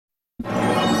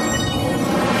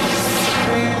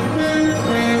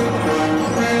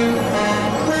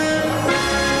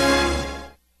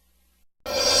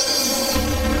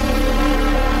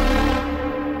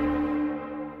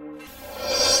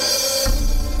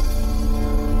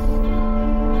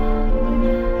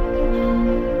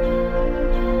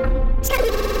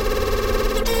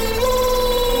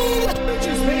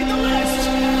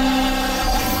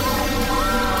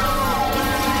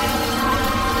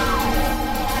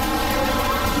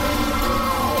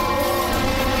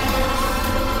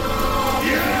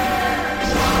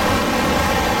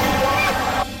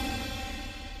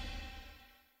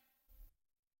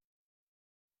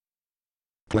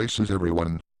Places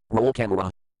everyone. Roll camera.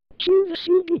 Cue the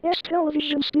CBS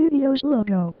Television Studios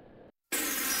logo.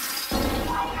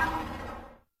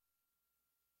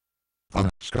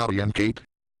 Scotty and Kate,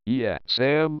 Yeah,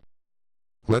 Sam?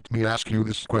 let me ask you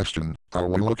this question. Are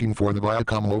we looking for the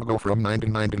Viacom logo from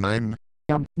 1999?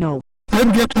 No.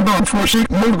 Then get the non-forsake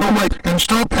logo right and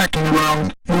stop acting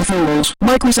around, you fools.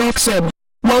 Microsoft said,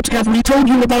 what have we told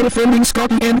you about offending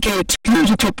Scotty and Kate?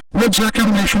 Here's a tip. Red Zack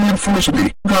Animation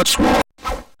University. Got swore.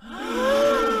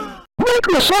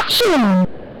 Microsoft said,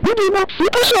 you do not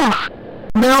flip us off.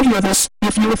 Now hear this.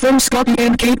 If you offend Scotty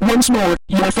and Kate once more,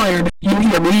 you're fired. You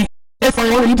hear me?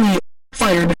 F-I-R-E-D.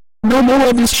 Fired. No more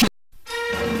of this shit.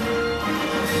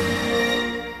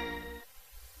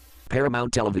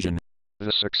 Paramount Television.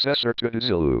 The successor to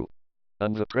Hulu.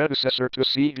 And the predecessor to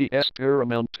CBS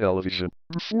Paramount Television.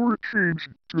 Before it changed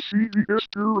to CBS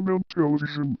Paramount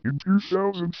Television in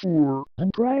 2004.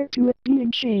 And prior to it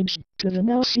being changed to the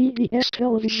now CBS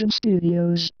Television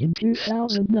Studios in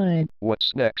 2009.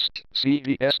 What's next?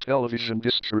 CBS Television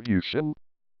Distribution?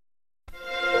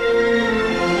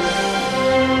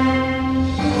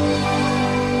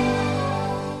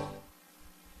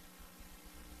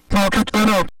 I'll cut that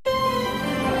out.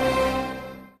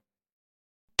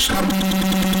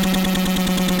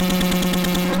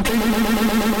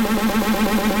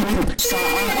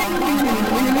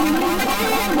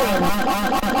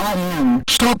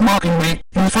 Stop mocking me,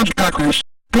 you fudgepackers.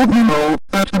 Don't you know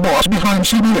that the boss behind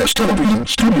CBS Television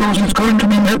Studios is going to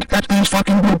be mad at these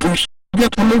fucking bloopers?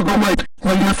 Get the logo right,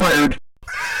 or you're fired.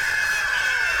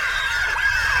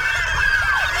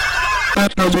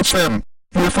 That does it, Sam.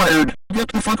 You're fired. Get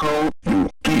the fuck out, you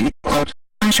D-hot.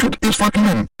 My shit is fucking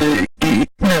in.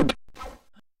 A-D-mad.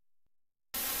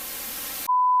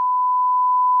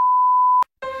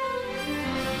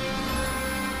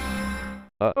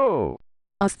 Uh-oh.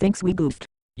 Us thinks we goofed.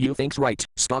 You think's right,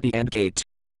 Scotty and Kate.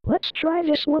 Let's try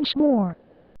this once more.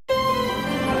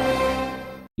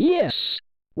 Yes,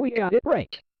 we got it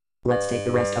right. Let's take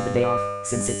the rest of the day off,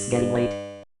 since it's getting late.